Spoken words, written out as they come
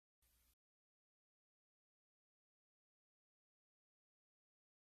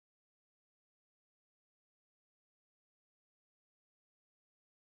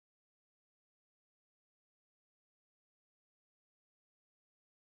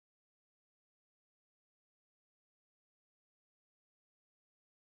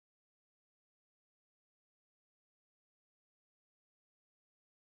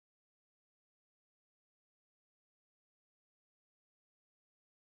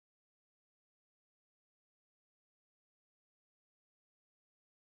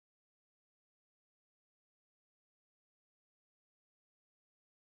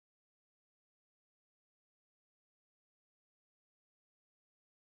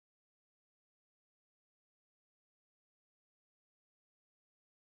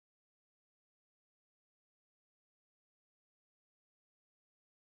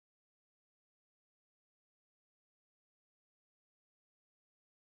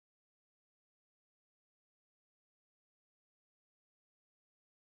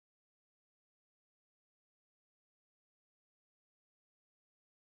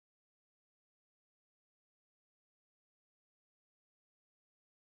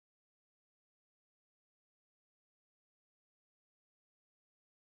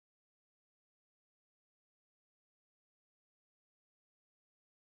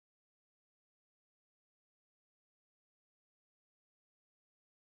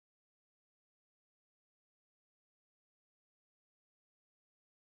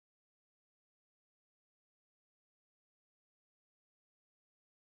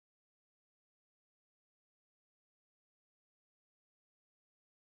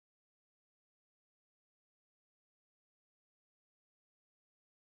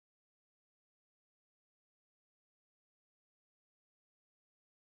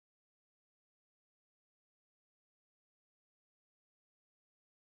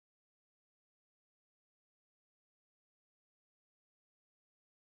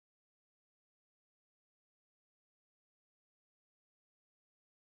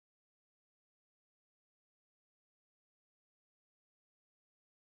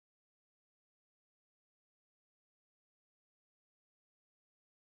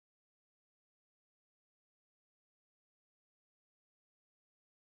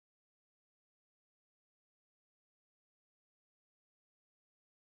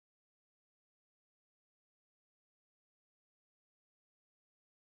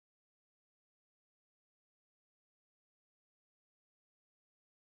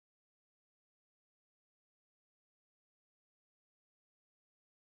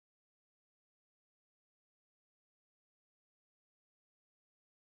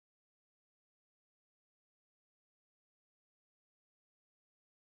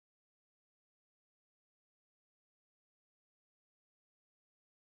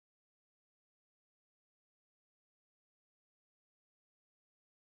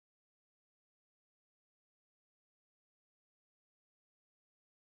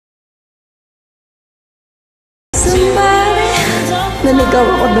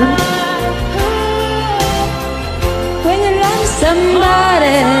nagawa ko dun. When you love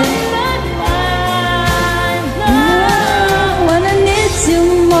somebody, when I need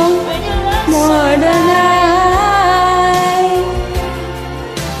you more than I.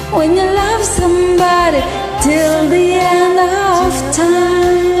 When you love somebody till the end of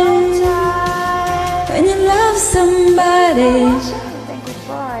time. When you love somebody,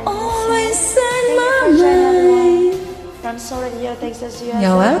 always in my mind. From Solid Yo, Texas, USA.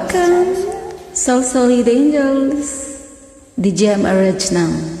 You're welcome. Socially Dangerous, DJ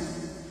Original.